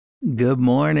Good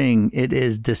morning. It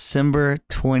is December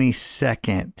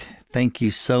 22nd. Thank you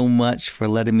so much for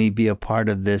letting me be a part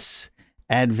of this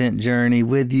Advent journey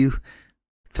with you.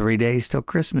 3 days till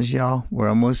Christmas, y'all. We're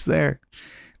almost there.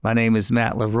 My name is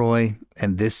Matt Leroy,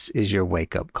 and this is your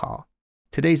wake-up call.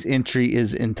 Today's entry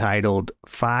is entitled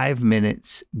 5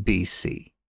 Minutes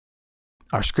BC.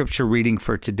 Our scripture reading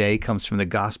for today comes from the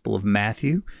Gospel of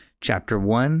Matthew, chapter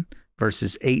 1,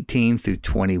 verses 18 through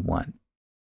 21.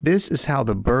 This is how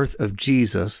the birth of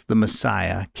Jesus, the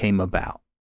Messiah, came about.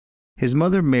 His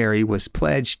mother Mary was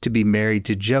pledged to be married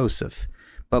to Joseph,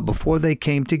 but before they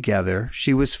came together,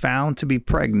 she was found to be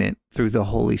pregnant through the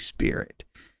Holy Spirit.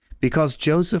 Because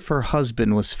Joseph, her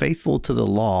husband, was faithful to the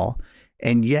law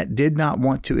and yet did not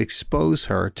want to expose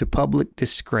her to public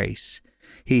disgrace,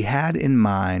 he had in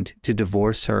mind to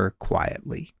divorce her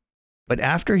quietly. But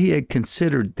after he had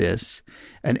considered this,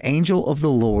 an angel of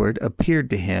the Lord appeared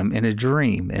to him in a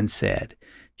dream and said,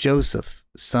 "Joseph,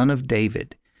 son of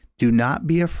David, do not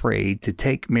be afraid to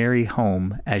take Mary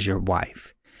home as your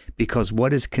wife, because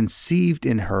what is conceived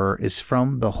in her is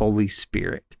from the Holy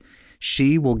Spirit.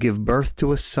 She will give birth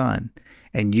to a son,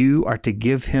 and you are to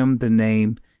give him the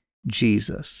name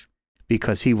Jesus,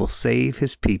 because he will save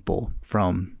his people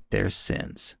from their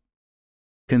sins."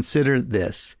 Consider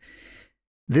this.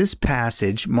 This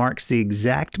passage marks the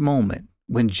exact moment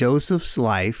when Joseph's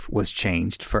life was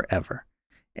changed forever,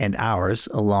 and ours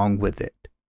along with it.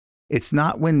 It's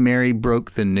not when Mary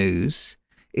broke the news.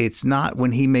 It's not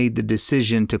when he made the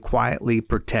decision to quietly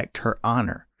protect her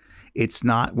honor. It's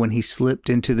not when he slipped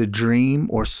into the dream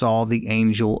or saw the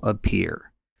angel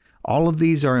appear. All of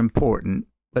these are important,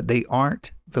 but they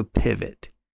aren't the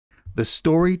pivot. The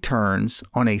story turns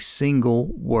on a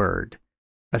single word,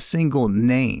 a single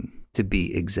name, to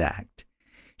be exact.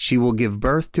 She will give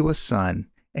birth to a son,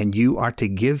 and you are to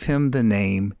give him the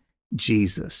name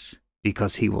Jesus,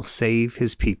 because he will save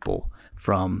his people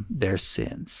from their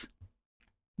sins.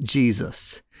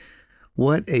 Jesus.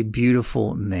 What a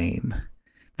beautiful name.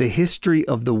 The history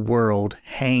of the world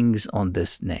hangs on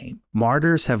this name.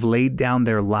 Martyrs have laid down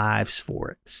their lives for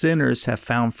it. Sinners have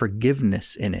found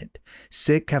forgiveness in it.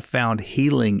 Sick have found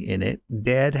healing in it.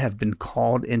 Dead have been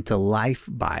called into life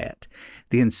by it.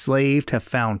 The enslaved have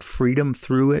found freedom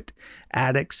through it.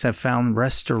 Addicts have found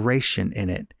restoration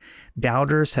in it.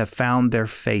 Doubters have found their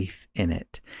faith in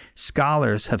it.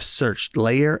 Scholars have searched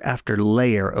layer after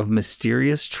layer of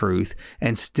mysterious truth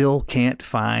and still can't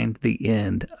find the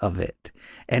end of it.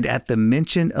 And at the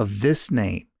mention of this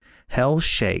name, hell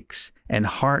shakes and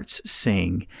hearts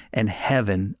sing and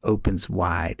heaven opens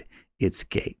wide its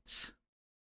gates.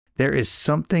 There is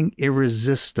something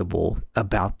irresistible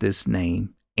about this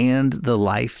name and the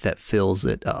life that fills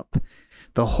it up.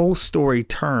 The whole story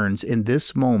turns in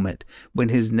this moment when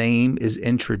his name is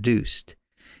introduced.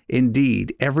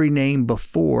 Indeed, every name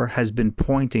before has been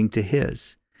pointing to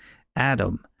his.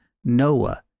 Adam,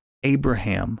 Noah,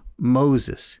 Abraham,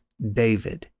 Moses,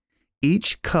 David.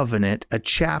 Each covenant a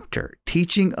chapter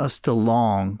teaching us to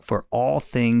long for all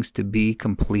things to be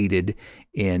completed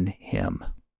in him.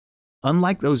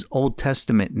 Unlike those Old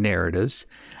Testament narratives,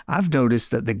 I've noticed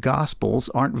that the Gospels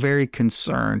aren't very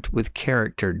concerned with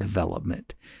character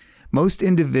development. Most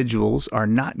individuals are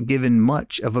not given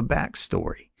much of a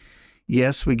backstory.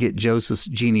 Yes, we get Joseph's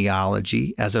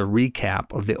genealogy as a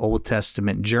recap of the Old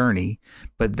Testament journey,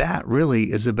 but that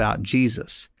really is about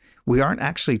Jesus. We aren't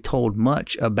actually told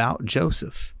much about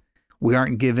Joseph. We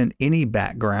aren't given any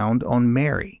background on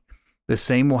Mary. The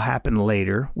same will happen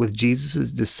later with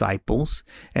Jesus' disciples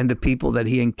and the people that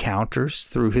he encounters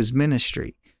through his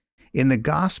ministry. In the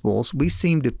Gospels, we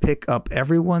seem to pick up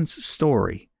everyone's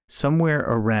story somewhere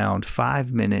around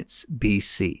 5 minutes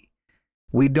BC.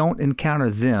 We don't encounter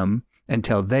them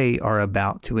until they are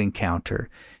about to encounter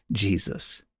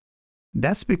Jesus.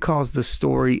 That's because the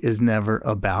story is never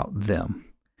about them.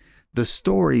 The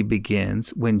story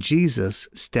begins when Jesus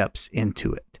steps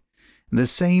into it. The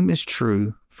same is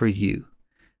true for you.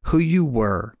 Who you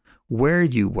were, where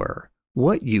you were,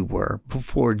 what you were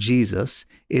before Jesus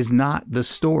is not the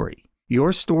story.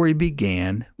 Your story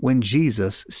began when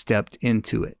Jesus stepped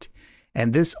into it.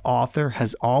 And this author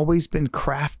has always been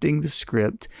crafting the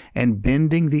script and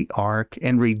bending the arc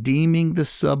and redeeming the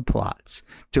subplots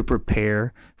to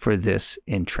prepare for this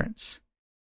entrance.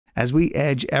 As we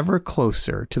edge ever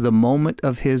closer to the moment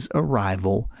of his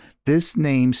arrival, this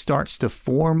name starts to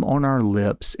form on our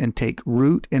lips and take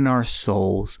root in our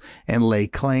souls and lay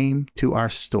claim to our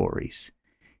stories.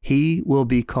 He will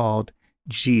be called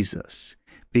Jesus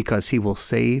because he will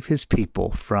save his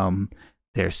people from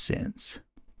their sins.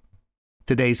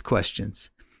 Today's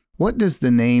questions. What does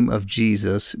the name of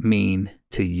Jesus mean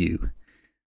to you?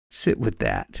 Sit with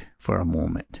that for a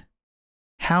moment.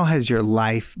 How has your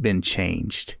life been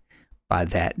changed by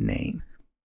that name?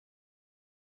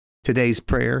 Today's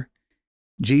prayer: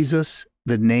 Jesus,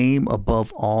 the name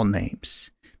above all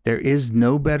names. There is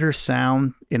no better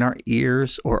sound in our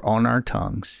ears or on our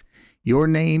tongues. Your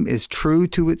name is true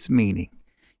to its meaning.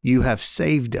 You have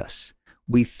saved us.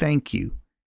 We thank you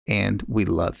and we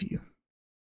love you.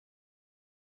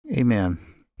 Amen.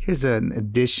 Here's an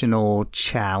additional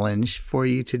challenge for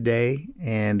you today,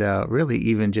 and really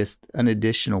even just an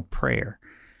additional prayer.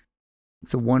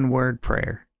 It's a one-word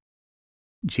prayer: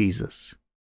 Jesus.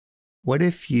 What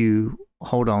if you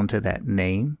hold on to that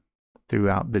name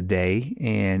throughout the day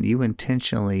and you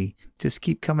intentionally just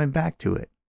keep coming back to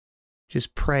it?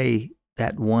 Just pray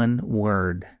that one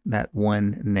word, that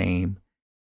one name,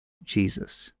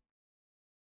 Jesus.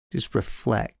 Just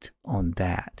reflect on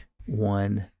that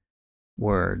one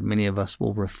word. Many of us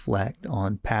will reflect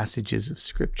on passages of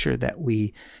scripture that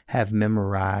we have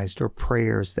memorized or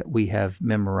prayers that we have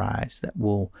memorized that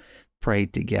we'll pray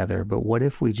together. But what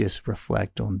if we just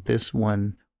reflect on this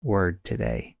one word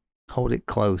today? Hold it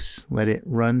close. Let it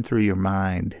run through your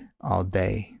mind all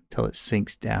day till it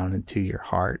sinks down into your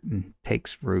heart and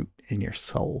takes root in your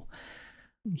soul.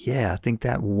 Yeah, I think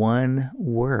that one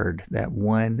word, that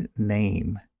one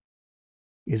name,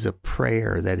 is a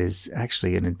prayer that is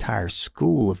actually an entire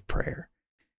school of prayer,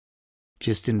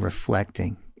 just in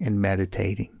reflecting and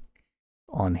meditating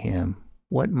on him.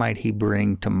 What might he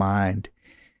bring to mind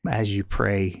as you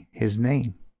pray his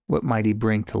name? What might he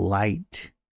bring to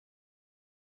light?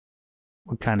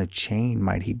 What kind of chain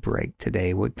might he break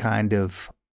today? What kind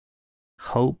of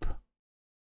hope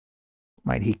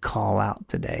might he call out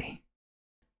today?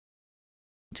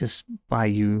 Just by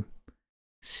you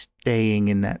staying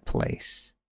in that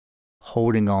place,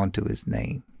 holding on to his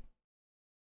name.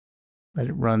 Let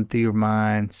it run through your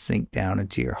mind, sink down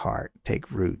into your heart, take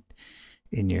root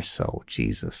in your soul.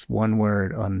 Jesus, one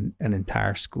word on an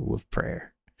entire school of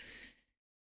prayer.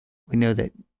 We know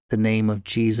that the name of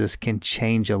Jesus can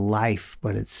change a life,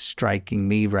 but it's striking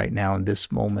me right now in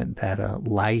this moment that a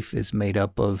life is made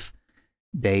up of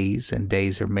days and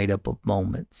days are made up of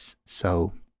moments.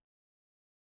 So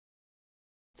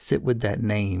sit with that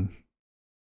name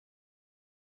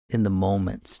in the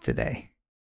moments today,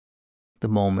 the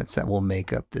moments that will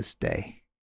make up this day,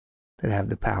 that have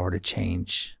the power to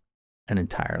change an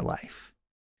entire life.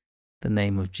 The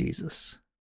name of Jesus.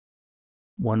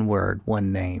 One word,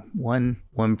 one name,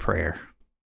 one prayer.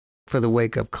 For the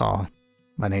Wake Up Call,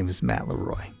 my name is Matt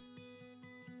Leroy.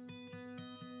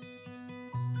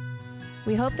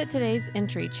 We hope that today's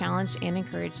entry challenged and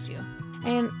encouraged you.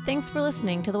 And thanks for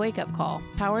listening to The Wake Up Call,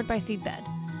 powered by Seedbed.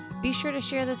 Be sure to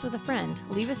share this with a friend,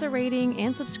 leave us a rating,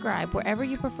 and subscribe wherever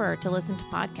you prefer to listen to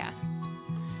podcasts.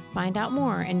 Find out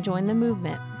more and join the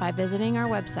movement by visiting our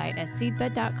website at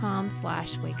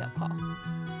seedbed.com/wakeupcall.